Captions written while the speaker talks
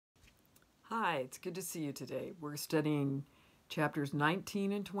Hi, it's good to see you today. We're studying chapters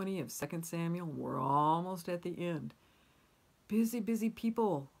 19 and 20 of 2 Samuel. We're almost at the end. Busy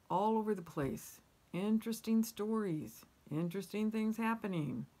people all over the place. Interesting stories, interesting things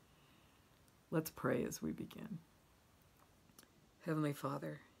happening. Let's pray as we begin. Heavenly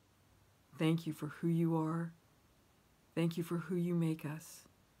Father, thank you for who you are. Thank you for who you make us.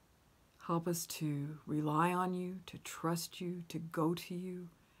 Help us to rely on you, to trust you, to go to you,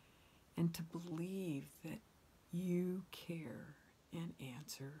 and to believe that you care and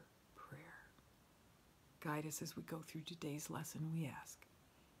answer prayer. Guide us as we go through today's lesson, we ask.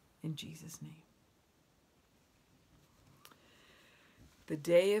 In Jesus' name. The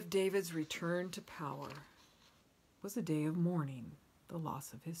day of David's return to power was a day of mourning the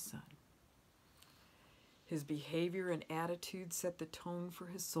loss of his son. His behavior and attitude set the tone for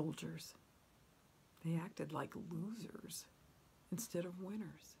his soldiers. They acted like losers instead of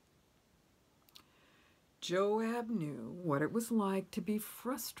winners. Joab knew what it was like to be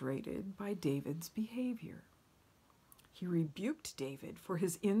frustrated by David's behavior. He rebuked David for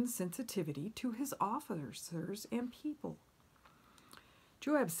his insensitivity to his officers and people.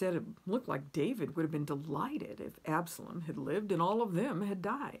 Joab said it looked like David would have been delighted if Absalom had lived and all of them had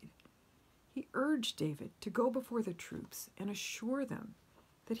died. He urged David to go before the troops and assure them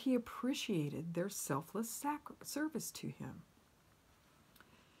that he appreciated their selfless service to him.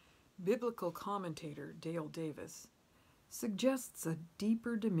 Biblical commentator Dale Davis suggests a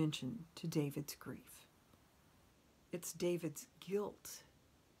deeper dimension to David's grief. It's David's guilt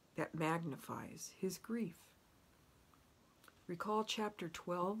that magnifies his grief. Recall chapter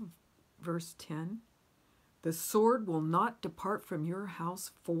 12, verse 10. The sword will not depart from your house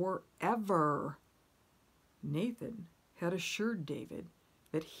forever. Nathan had assured David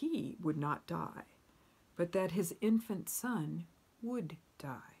that he would not die, but that his infant son would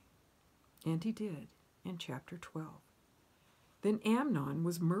die. And he did in chapter 12. Then Amnon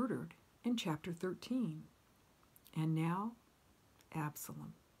was murdered in chapter 13. And now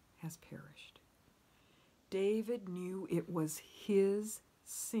Absalom has perished. David knew it was his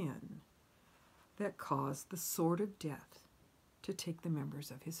sin that caused the sword of death to take the members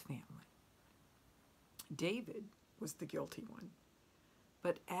of his family. David was the guilty one,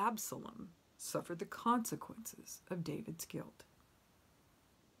 but Absalom suffered the consequences of David's guilt.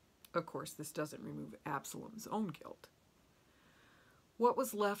 Of course, this doesn't remove Absalom's own guilt. What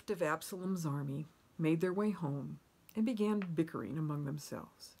was left of Absalom's army made their way home and began bickering among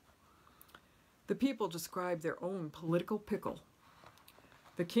themselves. The people described their own political pickle.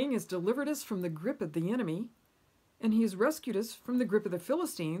 The king has delivered us from the grip of the enemy, and he has rescued us from the grip of the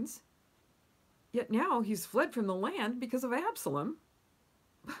Philistines. Yet now he's fled from the land because of Absalom.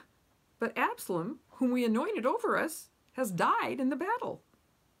 But Absalom, whom we anointed over us, has died in the battle.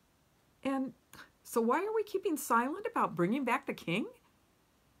 And so why are we keeping silent about bringing back the king?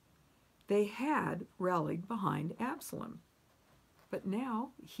 They had rallied behind Absalom, but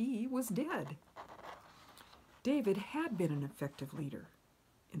now he was dead. David had been an effective leader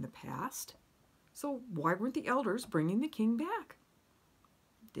in the past, so why weren't the elders bringing the king back?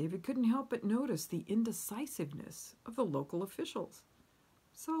 David couldn't help but notice the indecisiveness of the local officials.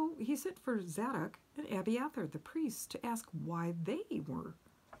 So he sent for Zadok and Abiathar, the priests, to ask why they were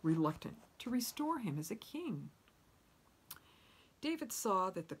reluctant to restore him as a king. David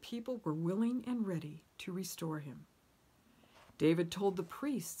saw that the people were willing and ready to restore him. David told the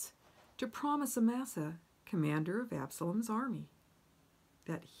priests to promise Amasa, commander of Absalom's army,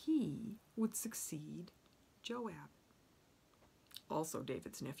 that he would succeed Joab, also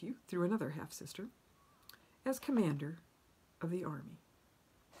David's nephew through another half-sister, as commander of the army.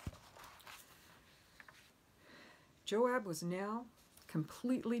 Joab was now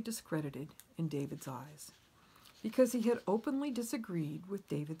completely discredited in David's eyes because he had openly disagreed with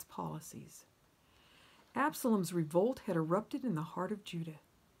David's policies. Absalom's revolt had erupted in the heart of Judah.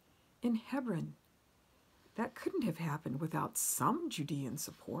 In Hebron, that couldn't have happened without some Judean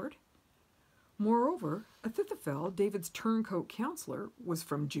support. Moreover, Ahithophel, David's turncoat counselor, was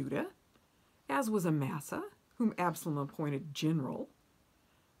from Judah, as was Amasa, whom Absalom appointed general.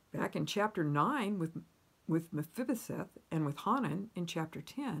 Back in chapter 9 with Mephibosheth and with Hanan in chapter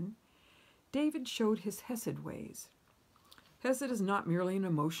 10, David showed his Hesed ways. Hesed is not merely an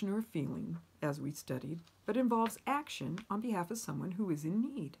emotion or a feeling, as we studied, but involves action on behalf of someone who is in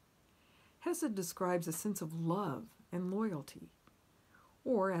need. Hesed describes a sense of love and loyalty,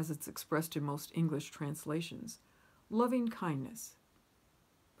 or as it's expressed in most English translations, loving kindness.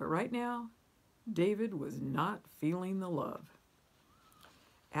 But right now, David was not feeling the love.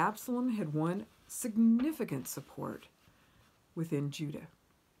 Absalom had won significant support within Judah.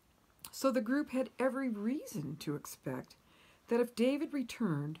 So the group had every reason to expect that if David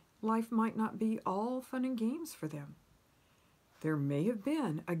returned, life might not be all fun and games for them. There may have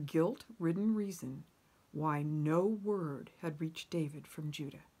been a guilt-ridden reason why no word had reached David from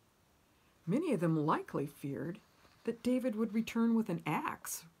Judah. Many of them likely feared that David would return with an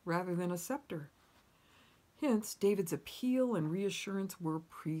axe rather than a scepter. Hence, David's appeal and reassurance were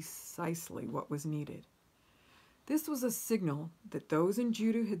precisely what was needed. This was a signal that those in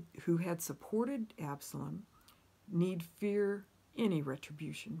Judah who had supported Absalom need fear any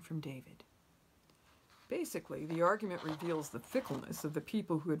retribution from David. Basically, the argument reveals the fickleness of the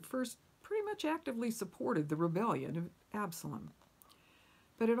people who had first pretty much actively supported the rebellion of Absalom.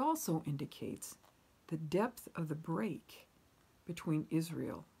 But it also indicates the depth of the break between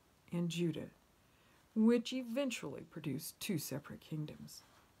Israel and Judah, which eventually produced two separate kingdoms.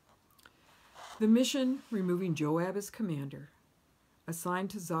 The mission removing Joab as commander, assigned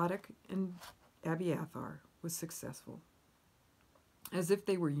to Zadok and Abiathar, was successful. As if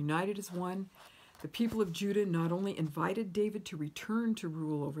they were united as one, the people of Judah not only invited David to return to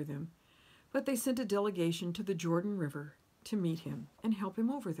rule over them, but they sent a delegation to the Jordan River to meet him and help him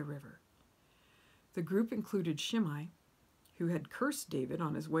over the river. The group included Shimei, who had cursed David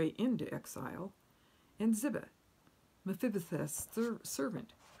on his way into exile, and Ziba, Mephibosheth's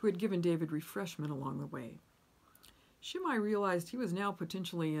servant, who had given David refreshment along the way. Shimei realized he was now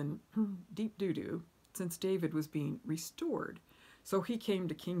potentially in deep doo-doo since David was being restored, so he came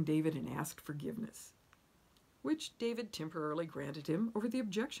to King David and asked forgiveness, which David temporarily granted him over the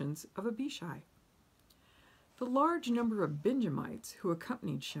objections of Abishai. The large number of Benjamites who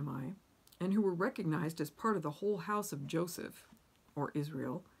accompanied Shimei and who were recognized as part of the whole house of Joseph, or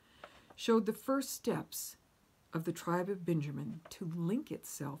Israel, showed the first steps of the tribe of Benjamin to link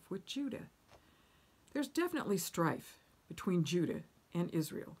itself with Judah. There's definitely strife between Judah and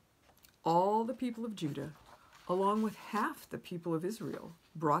Israel. All the people of Judah, along with half the people of Israel,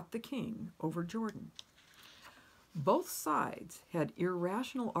 brought the king over Jordan. Both sides had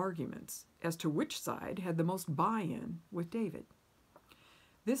irrational arguments as to which side had the most buy-in with David.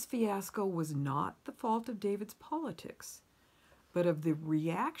 This fiasco was not the fault of David's politics, but of the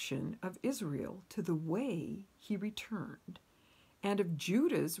reaction of Israel to the way he returned, and of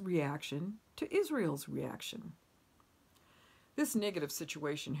Judah's reaction to Israel's reaction. This negative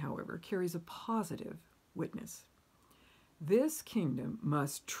situation, however, carries a positive witness. This kingdom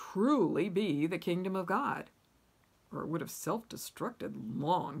must truly be the kingdom of God, or it would have self-destructed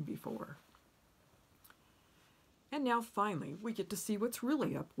long before. And now finally, we get to see what's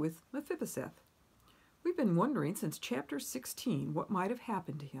really up with Mephibosheth. We've been wondering since chapter 16 what might have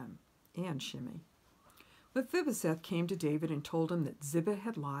happened to him and Shimei. Mephibosheth came to David and told him that Ziba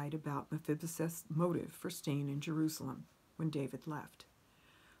had lied about Mephibosheth's motive for staying in Jerusalem when David left.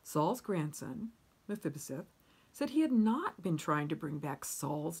 Saul's grandson, Mephibosheth, said he had not been trying to bring back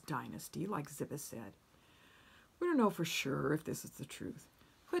Saul's dynasty like Ziba said. We don't know for sure if this is the truth,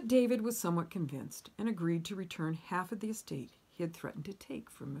 but David was somewhat convinced and agreed to return half of the estate he had threatened to take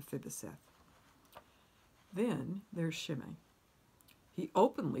from Mephibosheth. Then there's Shimei. He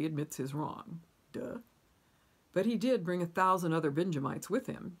openly admits his wrong, but he did bring 1,000 other Benjamites with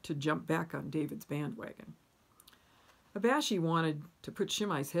him to jump back on David's bandwagon. Abishi wanted to put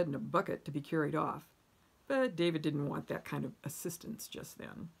Shimei's head in a bucket to be carried off, but David didn't want that kind of assistance just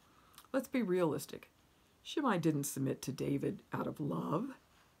then. Let's be realistic. Shimei didn't submit to David out of love,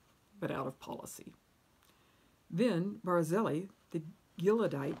 but out of policy. Then Barzillai, the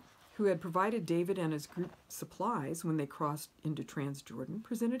Gileadite, who had provided David and his group supplies when they crossed into Transjordan,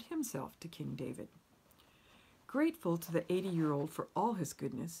 presented himself to King David. Grateful to the 80-year-old for all his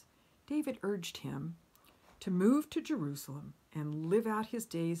goodness, David urged him to move to Jerusalem and live out his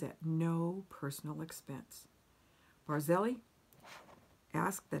days at no personal expense. Barzillai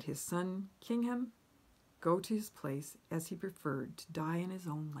asked that his son Kingham go to his place as he preferred to die in his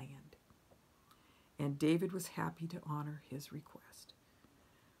own land. And David was happy to honor his request.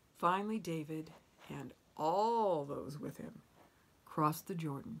 Finally, David and all those with him crossed the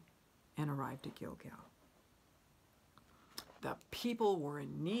Jordan and arrived at Gilgal. The people were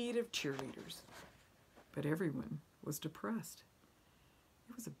in need of cheerleaders, but everyone was depressed.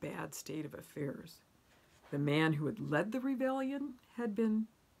 It was a bad state of affairs. The man who had led the rebellion had been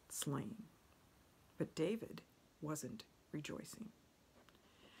slain, but David wasn't rejoicing.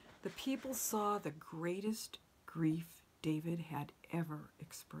 The people saw the greatest grief David had ever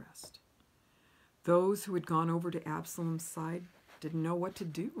expressed. Those who had gone over to Absalom's side didn't know what to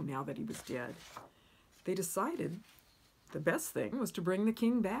do now that he was dead. They decided the best thing was to bring the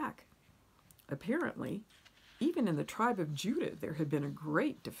king back. Apparently, Even in the tribe of Judah, there had been a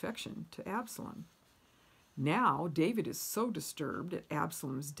great defection to Absalom. Now, David is so disturbed at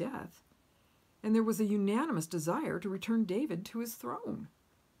Absalom's death, and there was a unanimous desire to return David to his throne.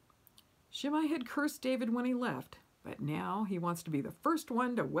 Shimei had cursed David when he left, but now he wants to be the first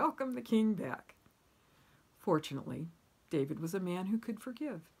one to welcome the king back. Fortunately, David was a man who could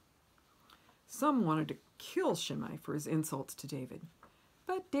forgive. Some wanted to kill Shimei for his insults to David,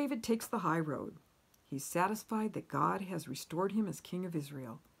 but David takes the high road. He's satisfied that God has restored him as king of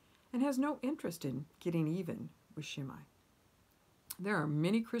Israel and has no interest in getting even with Shimei. There are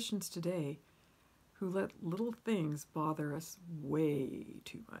many Christians today who let little things bother us way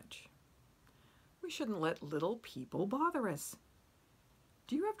too much. We shouldn't let little people bother us.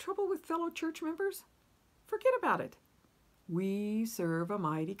 Do you have trouble with fellow church members? Forget about it. We serve a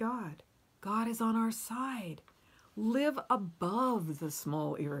mighty God. God is on our side. Live above the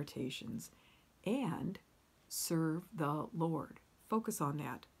small irritations and serve the Lord. Focus on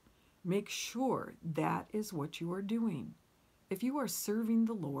that. Make sure that is what you are doing. If you are serving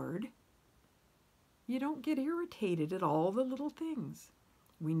the Lord, you don't get irritated at all the little things.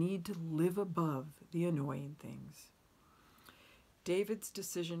 We need to live above the annoying things. David's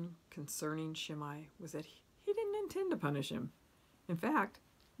decision concerning Shimei was that he didn't intend to punish him. In fact,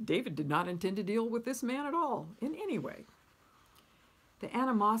 David did not intend to deal with this man at all, in any way. The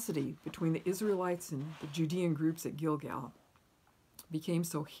animosity between the Israelites and the Judean groups at Gilgal became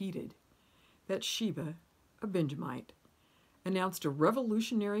so heated that Sheba, a Benjamite, announced a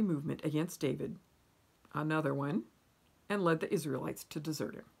revolutionary movement against David, another one, and led the Israelites to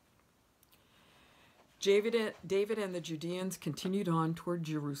desert him. David and the Judeans continued on toward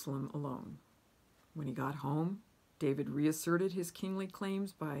Jerusalem alone. When he got home, David reasserted his kingly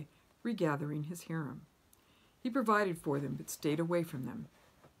claims by regathering his harem. He provided for them but stayed away from them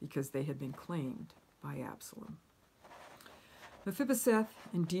because they had been claimed by Absalom. Mephibosheth,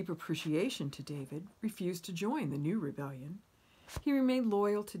 in deep appreciation to David, refused to join the new rebellion. He remained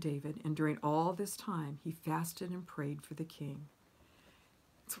loyal to David, and during all this time, he fasted and prayed for the king.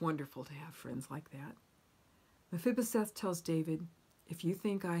 It's wonderful to have friends like that. Mephibosheth tells David, "If you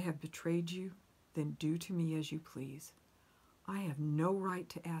think I have betrayed you, then do to me as you please. I have no right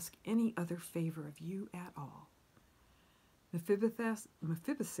to ask any other favor of you at all."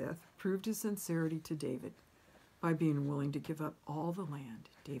 Mephibosheth proved his sincerity to David by being willing to give up all the land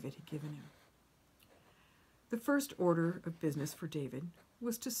David had given him. The first order of business for David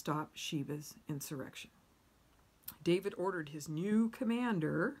was to stop Sheba's insurrection. David ordered his new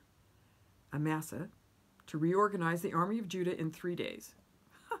commander, Amasa, to reorganize the army of Judah in 3 days.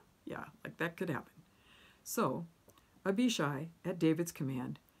 Yeah, like that could happen. So, Abishai, at David's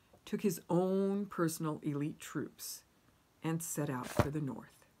command, took his own personal elite troops and set out for the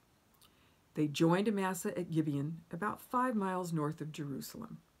north. They joined Amasa at Gibeon, about 5 miles north of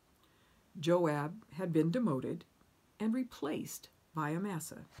Jerusalem. Joab had been demoted and replaced by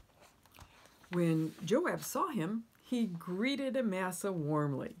Amasa. When Joab saw him, he greeted Amasa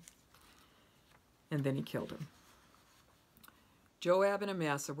warmly, and then he killed him. Joab and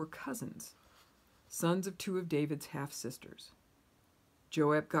Amasa were cousins, sons of 2 of David's half-sisters.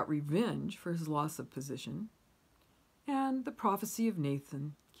 Joab got revenge for his loss of position, and the prophecy of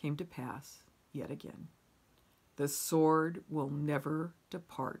Nathan came to pass yet again. The sword will never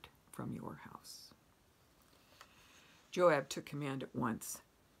depart from your house. Joab took command at once,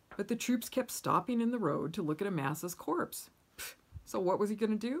 but the troops kept stopping in the road to look at Amasa's corpse. So what was he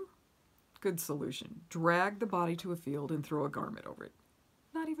going to do? Good solution. Drag the body to a field and throw a garment over it,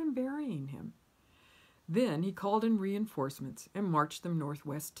 not even burying him. Then he called in reinforcements and marched them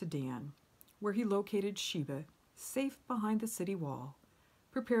northwest to Dan, where he located Sheba, safe behind the city wall,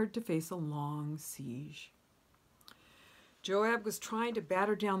 prepared to face a long siege. Joab was trying to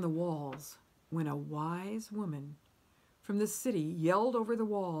batter down the walls when a wise woman from the city yelled over the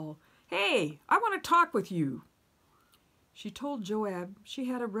wall, "Hey, I want to talk with you." She told Joab she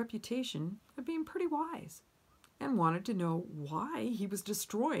had a reputation of being pretty wise and wanted to know why he was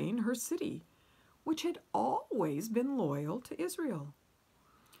destroying her city, which had always been loyal to Israel.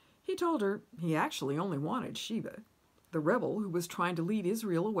 He told her he actually only wanted Sheba, the rebel who was trying to lead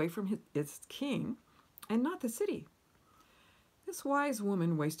Israel away from its king, and not the city. This wise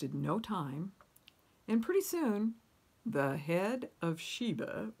woman wasted no time, and pretty soon the head of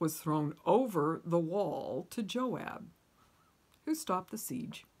Sheba was thrown over the wall to Joab, who stopped the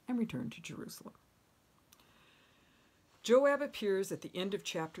siege and returned to Jerusalem. Joab appears at the end of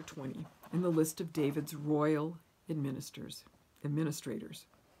chapter 20 in the list of David's royal administrators.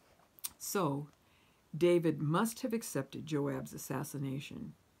 So, David must have accepted Joab's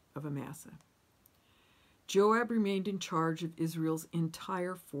assassination of Amasa. Joab remained in charge of Israel's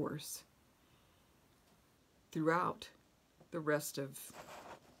entire force throughout the rest of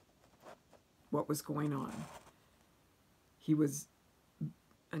what was going on. He was,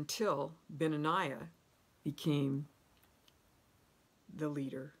 until Benaniah became the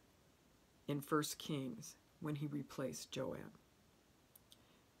leader in 1 Kings when he replaced Joab.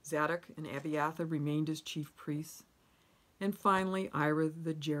 Zadok and Abiathar remained as chief priests, and finally Ira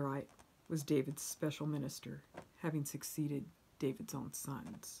the Jerite was David's special minister, having succeeded David's own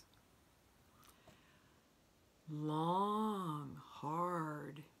sons. Long,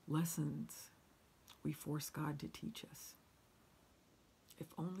 hard lessons we force God to teach us. If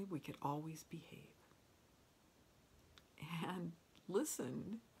only we could always behave and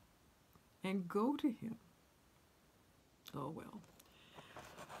listen and go to him. Oh well.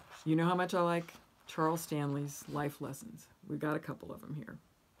 You know how much I like Charles Stanley's life lessons. We've got a couple of them here.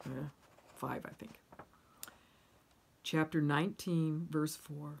 5, I think. Chapter 19, verse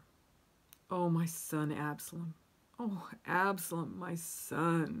 4. Oh, my son Absalom. Oh, Absalom, my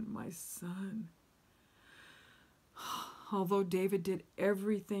son, my son. Although David did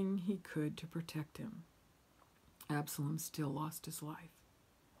everything he could to protect him, Absalom still lost his life.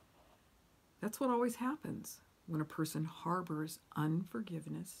 That's what always happens when a person harbors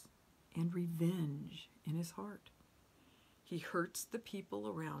unforgiveness and revenge in his heart. He hurts the people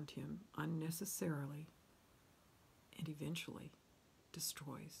around him unnecessarily and eventually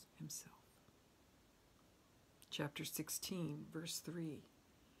destroys himself. Chapter 16, verse 3.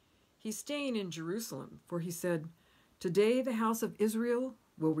 He's staying in Jerusalem, for he said, "Today the house of Israel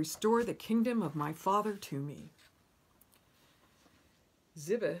will restore the kingdom of my father to me."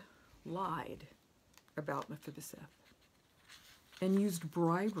 Ziba lied about Mephibosheth and used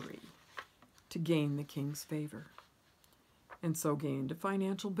bribery to gain the king's favor, and so gained a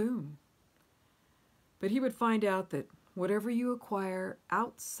financial boon. But he would find out that whatever you acquire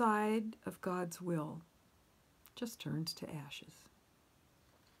outside of God's will just turns to ashes.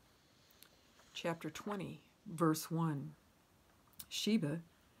 Chapter 20, verse 1. Sheba,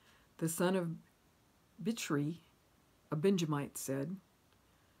 the son of Bichri, a Benjamite, said,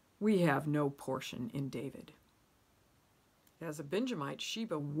 "We have no portion in David." As a Benjamite,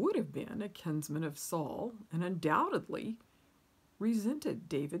 Sheba would have been a kinsman of Saul and undoubtedly resented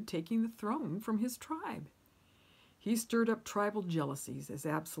David taking the throne from his tribe. He stirred up tribal jealousies, as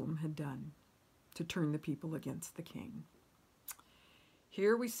Absalom had done, to turn the people against the king.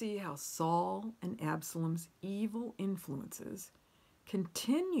 Here we see how Saul and Absalom's evil influences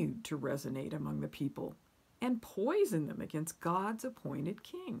continued to resonate among the people and poison them against God's appointed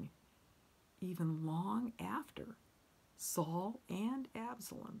king, even long after Saul and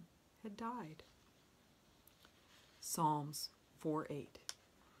Absalom had died. Psalms 4:8.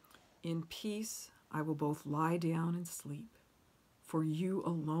 In peace I will both lie down and sleep, for you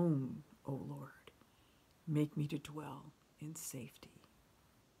alone, O Lord, make me to dwell in safety.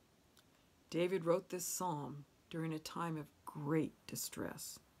 David wrote this psalm during a time of great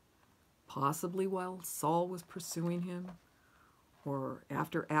distress, possibly while Saul was pursuing him, or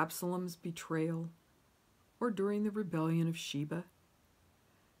after Absalom's betrayal, or during the rebellion of Sheba.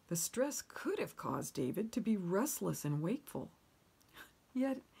 The stress could have caused David to be restless and wakeful,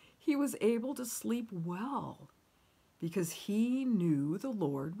 yet he was able to sleep well because he knew the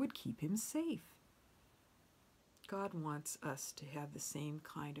Lord would keep him safe. God wants us to have the same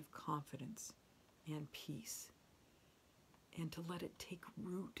kind of confidence and peace, and to let it take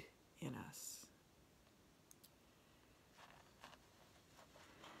root in us.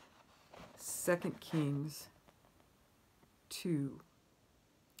 2 Kings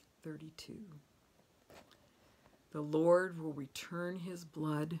 2:32. The Lord will return his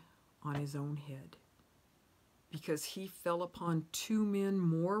blood on his own head, because he fell upon 2 men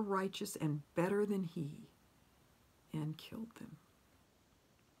more righteous and better than he, and killed them.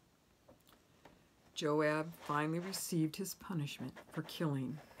 Joab finally received his punishment for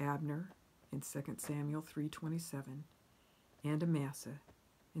killing Abner in 2 Samuel 3:27 and Amasa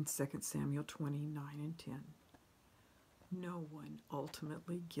in 2 Samuel 20:9 and 10. No one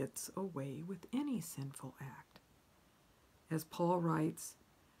ultimately gets away with any sinful act. As Paul writes,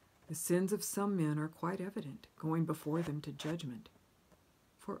 the sins of some men are quite evident, going before them to judgment.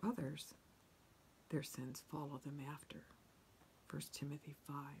 For others, their sins follow them after. 1 Timothy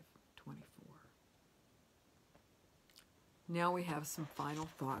 5:24. Now we have some final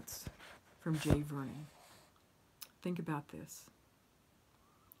thoughts from J. Vernon. Think about this.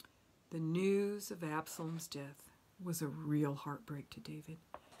 The news of Absalom's death was a real heartbreak to David,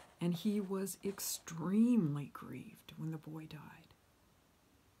 and he was extremely grieved when the boy died.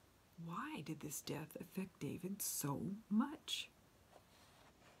 why did this death affect David so much?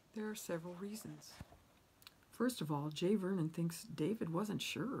 There are several reasons. First of all, J. Vernon thinks David wasn't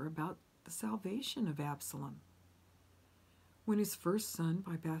sure about the salvation of Absalom. When his first son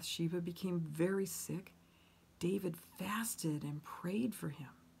by Bathsheba became very sick, David fasted and prayed for him.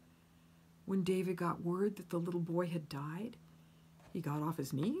 When David got word that the little boy had died, he got off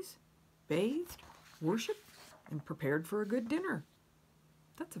his knees, bathed, worshiped, and prepared for a good dinner.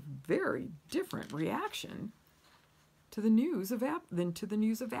 That's a very different reaction to the news of than to the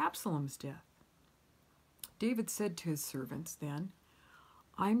news of Absalom's death. David said to his servants then,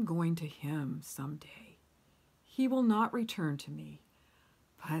 "I'm going to him someday. He will not return to me,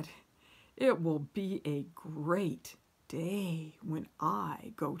 but it will be a great day when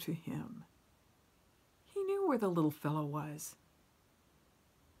I go to him." He knew where the little fellow was.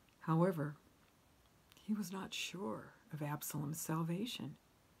 However, he was not sure of Absalom's salvation.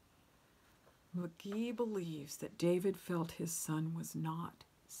 McGee believes that David felt his son was not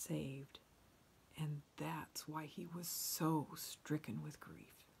saved, and that's why he was so stricken with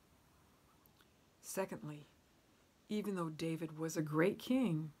grief. Secondly, even though David was a great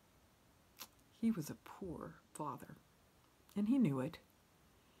king, he was a poor father, and he knew it.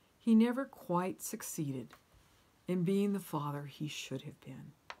 He never quite succeeded in being the father he should have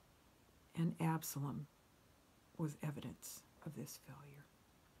been, and Absalom was evidence of this failure.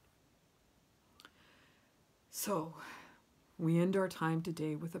 So, we end our time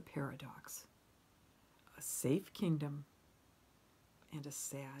today with a paradox: a safe kingdom and a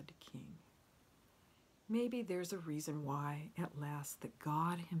sad king. Maybe there's a reason why, at last, that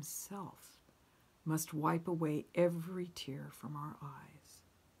God himself must wipe away every tear from our eyes.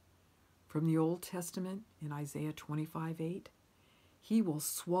 From the Old Testament, in Isaiah 25:8, he will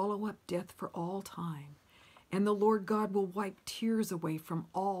swallow up death for all time, and the Lord God will wipe tears away from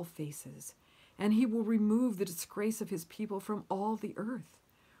all faces, and he will remove the disgrace of his people from all the earth,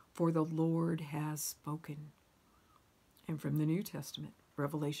 for the Lord has spoken. And from the New Testament,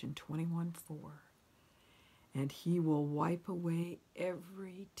 Revelation 21:4, and he will wipe away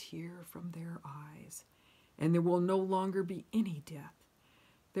every tear from their eyes, and there will no longer be any death.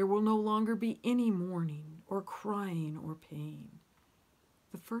 There will no longer be any mourning or crying or pain.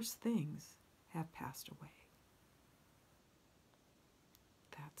 The first things have passed away.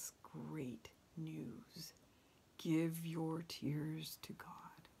 That's great news. Give your tears to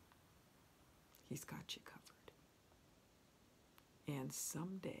God. He's got you covered. And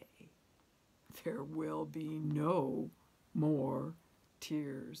someday there will be no more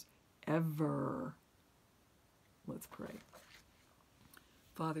tears ever. Let's pray.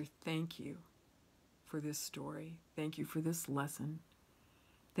 Father, thank you for this story. Thank you for this lesson.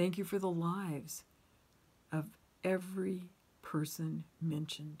 Thank you for the lives of every person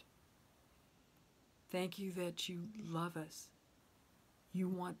mentioned. Thank you that you love us. You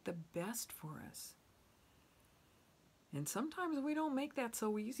want the best for us. And sometimes we don't make that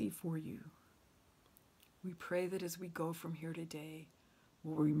so easy for you. We pray that as we go from here today,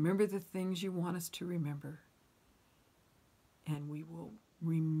 we'll remember the things you want us to remember. And we will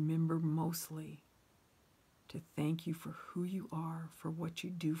remember mostly to thank you for who you are, for what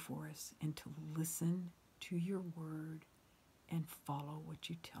you do for us, and to listen to your word and follow what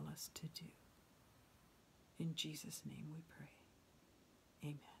you tell us to do. In Jesus' name we pray.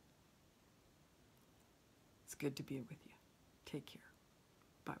 Amen. It's good to be with you. Take care.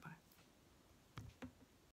 Bye-bye.